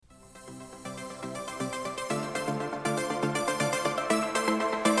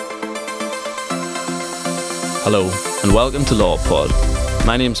Hello and welcome to Law Pod.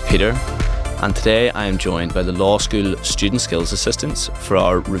 My name's Peter and today I am joined by the Law School Student Skills Assistants for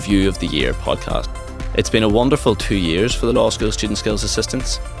our Review of the Year podcast. It's been a wonderful 2 years for the Law School Student Skills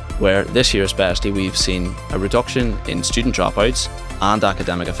Assistants, where this year especially we've seen a reduction in student dropouts and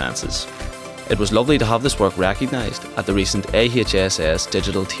academic offences. It was lovely to have this work recognised at the recent AHSS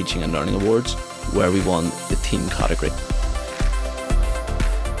Digital Teaching and Learning Awards, where we won the team category.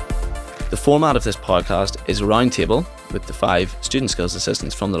 The format of this podcast is a roundtable with the 5 student skills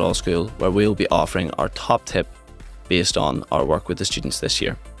assistants from the law school, where we'll be offering our top tip based on our work with the students this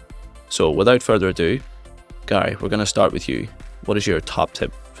year. So without further ado, Gary, we're going to start with you. What is your top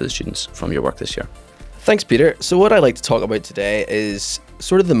tip for the students from your work this year? Thanks, Peter. So what I'd like to talk about today is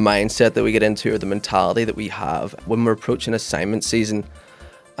sort of the mindset that we get into, or the mentality that we have when we're approaching assignment season.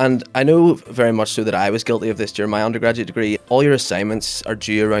 And I know very much so that I was guilty of this during my undergraduate degree. All your assignments are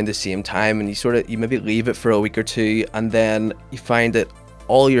due around the same time, and you maybe leave it for a week or two, and then you find that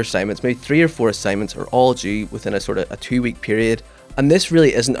all your assignments, maybe 3 or 4 assignments, are all due within a 2-week period. And this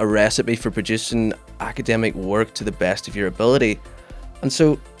really isn't a recipe for producing academic work to the best of your ability. And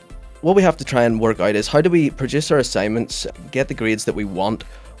so what we have to try and work out is, how do we produce our assignments, get the grades that we want,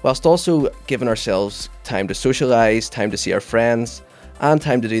 whilst also giving ourselves time to socialise, time to see our friends, and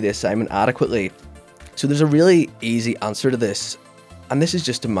time to do the assignment adequately. So there's a really easy answer to this, and this is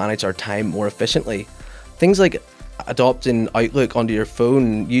just to manage our time more efficiently. Things like adopting Outlook onto your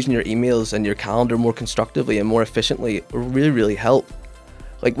phone, using your emails and your calendar more constructively and more efficiently will really help.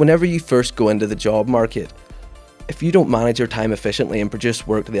 Like, whenever you first go into the job market, if you don't manage your time efficiently and produce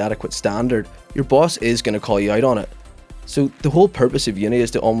work to the adequate standard, your boss is going to call you out on it. So the whole purpose of uni is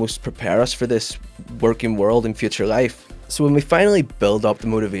to almost prepare us for this working world in future life. So when we finally build up the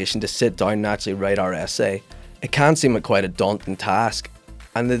motivation to sit down and actually write our essay, it can seem like quite a daunting task.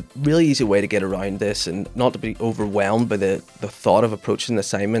 And the really easy way to get around this and not to be overwhelmed by the thought of approaching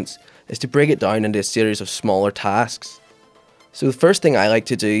assignments is to break it down into a series of smaller tasks. So the first thing I like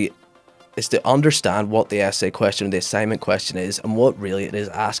to do is to understand what the essay question or the assignment question is and what really it is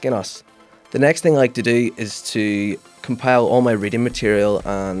asking us. The next thing I like to do is to compile all my reading material,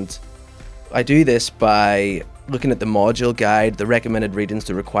 and I do this by looking at the module guide, the recommended readings,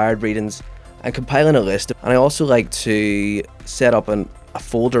 the required readings, and compiling a list. And I also like to set up a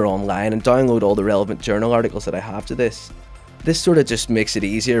folder online and download all the relevant journal articles that I have to this. This sort of just makes it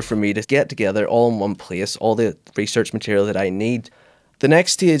easier for me to get together all in one place, all the research material that I need. The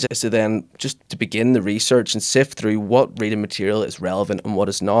next stage is to then just to begin the research and sift through what reading material is relevant and what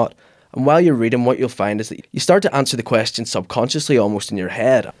is not. And while you're reading, what you'll find is that you start to answer the question subconsciously, almost in your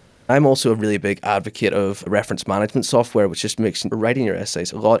head. I'm also a really big advocate of reference management software, which just makes writing your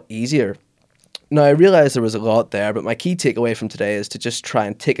essays a lot easier. Now, I realise there was a lot there, but my key takeaway from today is to just try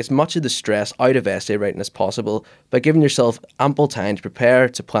and take as much of the stress out of essay writing as possible by giving yourself ample time to prepare,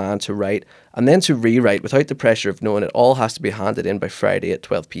 to plan, to write, and then to rewrite without the pressure of knowing it all has to be handed in by Friday at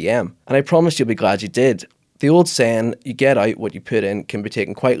 12 p.m. And I promise you'll be glad you did. The old saying, you get out what you put in, can be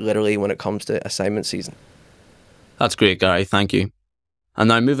taken quite literally when it comes to assignment season. That's great, Gary. Thank you. And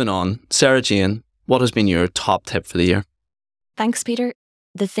now moving on, Sarah Jane, what has been your top tip for the year? Thanks, Peter.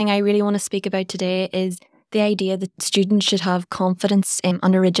 The thing I really want to speak about today is the idea that students should have confidence and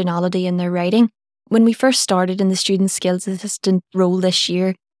originality in their writing. When we first started in the Student Skills Assistant role this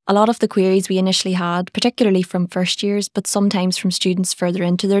year, a lot of the queries we initially had, particularly from first years, but sometimes from students further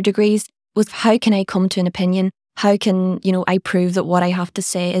into their degrees, was how can I come to an opinion? How can, I prove that what I have to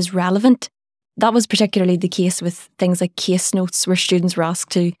say is relevant? That was particularly the case with things like case notes, where students were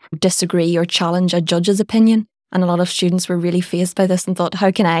asked to disagree or challenge a judge's opinion. And a lot of students were really faced by this and thought,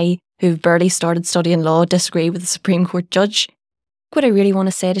 how can I, who've barely started studying law, disagree with a Supreme Court judge? What I really want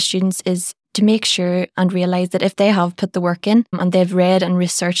to say to students is to make sure and realise that if they have put the work in and they've read and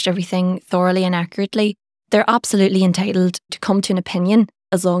researched everything thoroughly and accurately, they're absolutely entitled to come to an opinion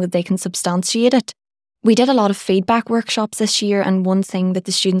as long as they can substantiate it. We did a lot of feedback workshops this year, and one thing that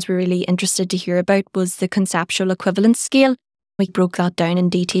the students were really interested to hear about was the conceptual equivalence scale. We broke that down in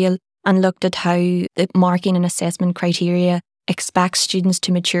detail and looked at how the marking and assessment criteria expects students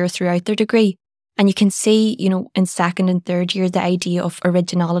to mature throughout their degree. And you can see, in second and third year, the idea of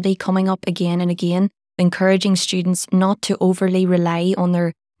originality coming up again and again, encouraging students not to overly rely on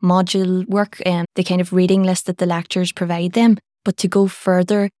their module work and the kind of reading list that the lectures provide them, but to go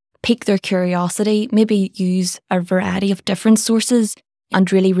further, pique their curiosity, maybe use a variety of different sources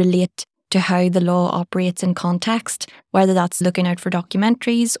and really relate to how the law operates in context, whether that's looking out for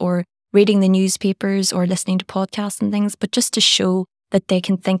documentaries or reading the newspapers or listening to podcasts and things, but just to show that they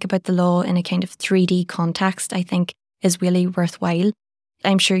can think about the law in a kind of 3D context, I think is really worthwhile.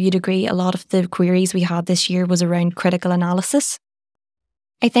 I'm sure you'd agree a lot of the queries we had this year was around critical analysis.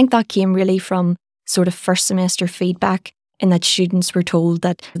 I think that came really from sort of first semester feedback, in that students were told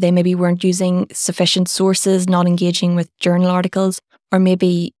that they maybe weren't using sufficient sources, not engaging with journal articles, or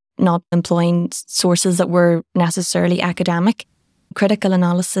maybe not employing sources that were necessarily academic. Critical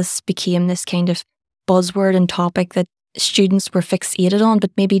analysis became this kind of buzzword and topic that students were fixated on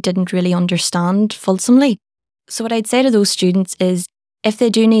but maybe didn't really understand fulsomely. So what I'd say to those students is, if they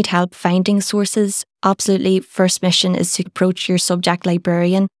do need help finding sources, absolutely first mission is to approach your subject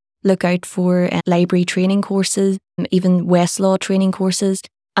librarian. Look out for library training courses, even Westlaw training courses.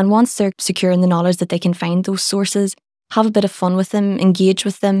 And once they're secure in the knowledge that they can find those sources, have a bit of fun with them, engage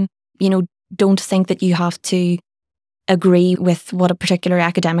with them. Don't think that you have to agree with what a particular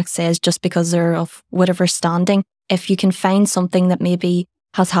academic says just because they're of whatever standing. If you can find something that maybe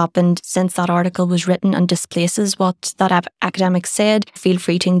has happened since that article was written and displaces what that academic said, feel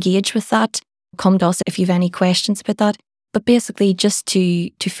free to engage with that. Come to us if you have any questions about that. But basically just to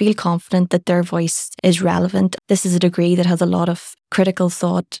feel confident that their voice is relevant. This is a degree that has a lot of critical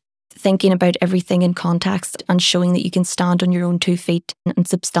thought, thinking about everything in context and showing that you can stand on your own 2 feet and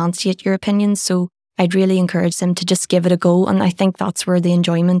substantiate your opinions. So I'd really encourage them to just give it a go. And I think that's where the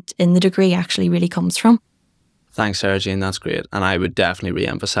enjoyment in the degree actually really comes from. Thanks, Sarah Jane. That's great. And I would definitely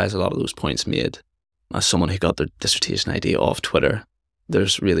re-emphasise a lot of those points made. As someone who got their dissertation idea off Twitter,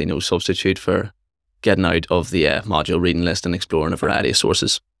 there's really no substitute for getting out of the module reading list and exploring a variety of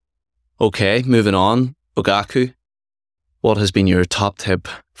sources. Okay, moving on. Ogaku, what has been your top tip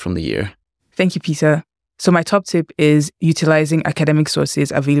from the year? Thank you, Peter. So my top tip is utilising academic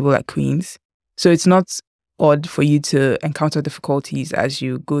sources available at Queen's. So it's not odd for you to encounter difficulties as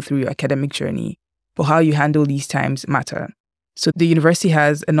you go through your academic journey, but how you handle these times matter. So the university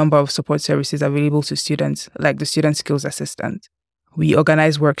has a number of support services available to students, like the Student Skills Assistant. We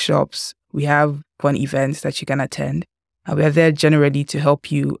organize workshops, we have fun events that you can attend, and we are there generally to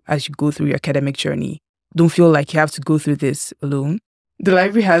help you as you go through your academic journey. Don't feel like you have to go through this alone. The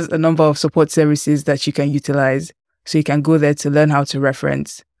library has a number of support services that you can utilize, so you can go there to learn how to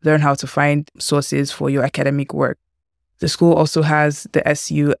reference, learn how to find sources for your academic work. The school also has the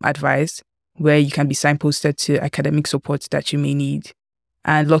SU advice, where you can be signposted to academic support that you may need.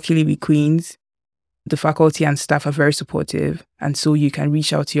 And luckily with Queen's, the faculty and staff are very supportive, and so you can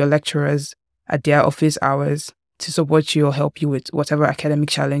reach out to your lecturers at their office hours to support you or help you with whatever academic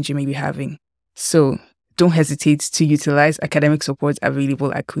challenge you may be having. So don't hesitate to utilize academic support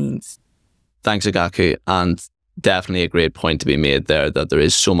available at Queen's. Thanks, Ogaku. And definitely a great point to be made there, that there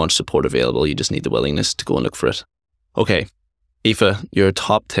is so much support available. You just need the willingness to go and look for it. Okay, Aoife, your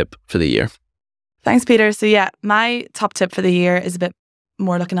top tip for the year. Thanks, Peter. So yeah, my top tip for the year is a bit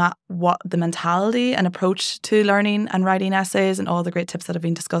more looking at what the mentality and approach to learning and writing essays and all the great tips that have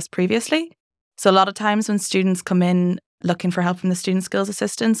been discussed previously. So a lot of times when students come in looking for help from the Student Skills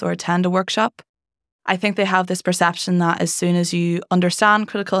Assistants or attend a workshop, I think they have this perception that as soon as you understand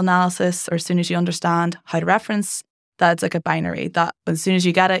critical analysis or as soon as you understand how to reference, that it's like a binary, that as soon as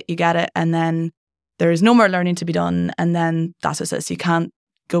you get it, and then there is no more learning to be done, and then that's just it. You can't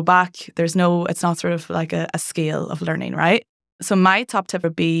go back. It's not sort of like a scale of learning, right? So my top tip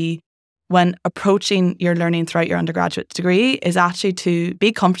would be, when approaching your learning throughout your undergraduate degree, is actually to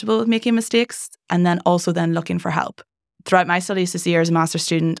be comfortable with making mistakes and then also then looking for help. Throughout my studies this year as a master's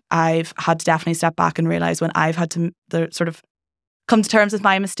student, I've had to definitely step back and realise when I've had to sort of come to terms with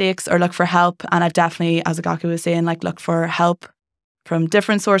my mistakes or look for help. And I've definitely, as Ogaku was saying, look for help from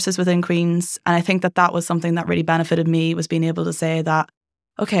different sources within Queen's. And I think that was something that really benefited me, was being able to say that,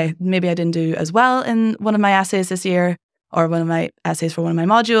 okay, maybe I didn't do as well in one of my essays this year, or one of my essays for one of my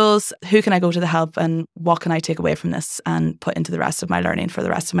modules. Who can I go to the help, and what can I take away from this and put into the rest of my learning for the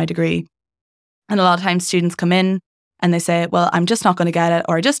rest of my degree? And a lot of times students come in and they say, well, I'm just not going to get it,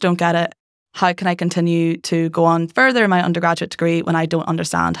 or I just don't get it. How can I continue to go on further in my undergraduate degree when I don't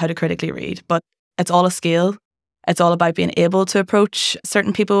understand how to critically read? But it's all a skill. It's all about being able to approach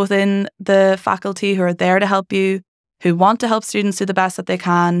certain people within the faculty who are there to help you, who want to help students do the best that they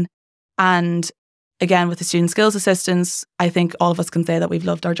can. And again, with the Student Skills Assistants, I think all of us can say that we've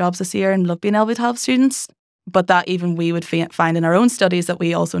loved our jobs this year and loved being able to help students, but that even we would find in our own studies that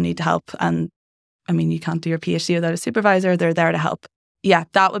we also need to help. And I mean, you can't do your PhD without a supervisor. They're there to help. Yeah,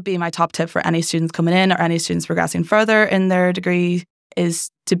 that would be my top tip for any students coming in or any students progressing further in their degree, is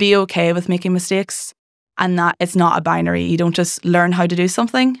to be okay with making mistakes, and that it's not a binary. You don't just learn how to do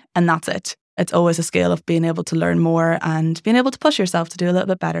something and that's it. It's always a scale of being able to learn more and being able to push yourself to do a little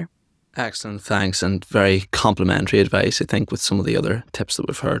bit better. Excellent, thanks, and very complimentary advice, I think, with some of the other tips that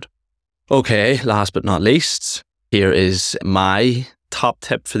we've heard. Okay, last but not least, here is my top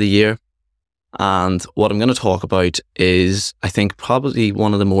tip for the year. And what I'm going to talk about is, I think, probably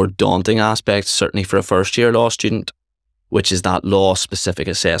one of the more daunting aspects, certainly for a first year law student, which is that law-specific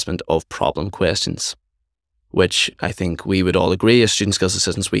assessment of problem questions, which I think we would all agree as student skills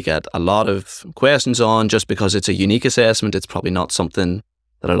assistants we get a lot of questions on. Just because it's a unique assessment, it's probably not something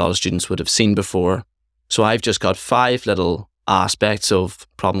that a lot of students would have seen before. So I've just got 5 little aspects of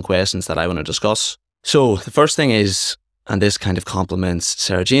problem questions that I want to discuss. So the first thing is, and this kind of complements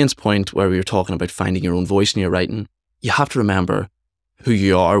Sarah Jane's point where we were talking about finding your own voice in your writing, you have to remember who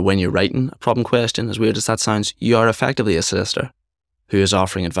you are when you're writing a problem question. As weird as that sounds, you are effectively a solicitor who is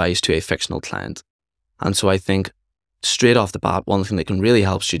offering advice to a fictional client. And so I think straight off the bat, one thing that can really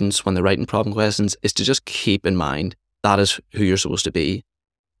help students when they're writing problem questions is to just keep in mind that is who you're supposed to be.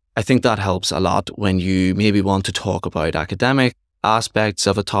 I think that helps a lot when you maybe want to talk about academic aspects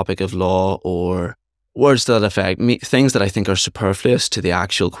of a topic of law or words to that effect, things that I think are superfluous to the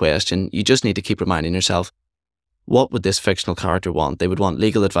actual question. You just need to keep reminding yourself, what would this fictional character want? They would want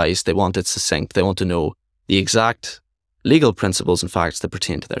legal advice. They want it succinct. They want to know the exact legal principles and facts that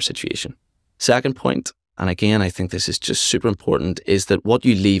pertain to their situation. Second point, and again, I think this is just super important, is that what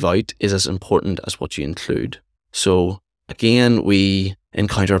you leave out is as important as what you include. So again, we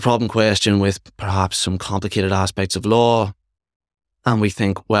encounter a problem question with perhaps some complicated aspects of law, and we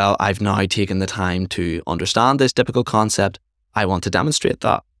think, well, I've now taken the time to understand this difficult concept. I want to demonstrate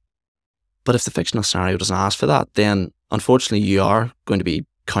that. But if the fictional scenario doesn't ask for that, then unfortunately you are going to be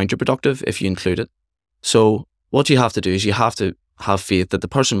counterproductive if you include it. So what you have to do is you have to have faith that the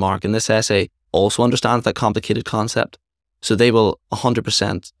person marking this essay also understands that complicated concept. So they will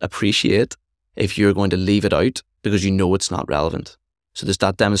 100% appreciate if you're going to leave it out because you know it's not relevant. So there's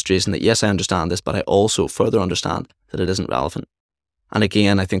that demonstration that, yes, I understand this, but I also further understand that it isn't relevant. And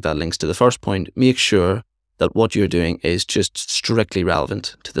again, I think that links to the first point. Make sure that what you're doing is just strictly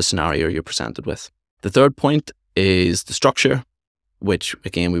relevant to the scenario you're presented with. The third point is the structure, which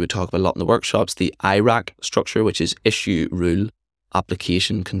again, we would talk about a lot in the workshops, the IRAC structure, which is issue, rule,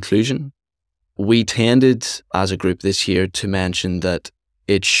 application, conclusion. We tended as a group this year to mention that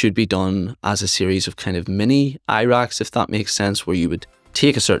it should be done as a series of kind of mini IRACs, if that makes sense, where you would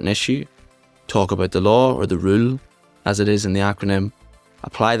take a certain issue, talk about the law or the rule, as it is in the acronym,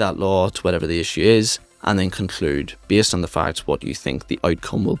 apply that law to whatever the issue is, and then conclude based on the facts what you think the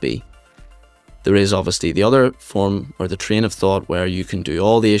outcome will be. There is obviously the other form or the train of thought where you can do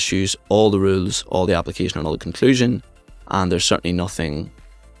all the issues, all the rules, all the application and all the conclusion, and there's certainly nothing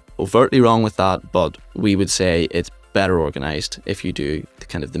overtly wrong with that, but we would say it's better organised if you do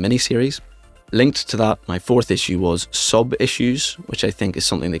the mini-series. Linked to that, my fourth issue was sub-issues, which I think is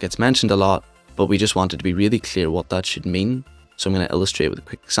something that gets mentioned a lot, but we just wanted to be really clear what that should mean. So I'm going to illustrate with a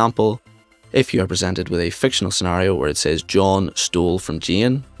quick example. If you are presented with a fictional scenario where it says John stole from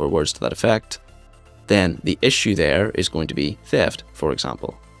Jane, or words to that effect, then the issue there is going to be theft, for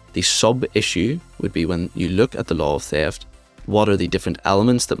example. The sub-issue would be when you look at the law of theft, what are the different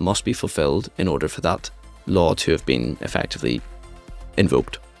elements that must be fulfilled in order for that law to have been effectively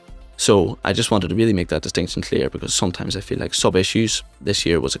invoked. So I just wanted to really make that distinction clear because sometimes I feel like sub-issues this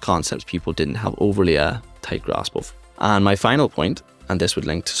year was a concept people didn't have overly a tight grasp of. And my final point, and this would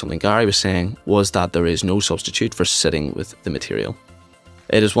link to something Gary was saying, was that there is no substitute for sitting with the material.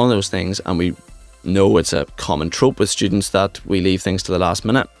 It is one of those things, and we know it's a common trope with students that we leave things to the last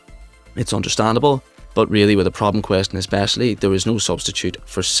minute. It's understandable, but really with a problem question especially, there is no substitute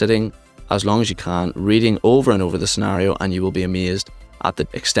for sitting as long as you can, reading over and over the scenario, and you will be amazed at the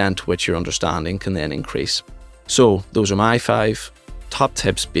extent to which your understanding can then increase. So those are my 5 top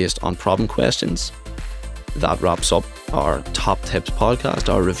tips based on problem questions. That wraps up our Top Tips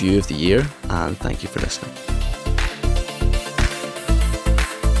podcast, our review of the year, and thank you for listening.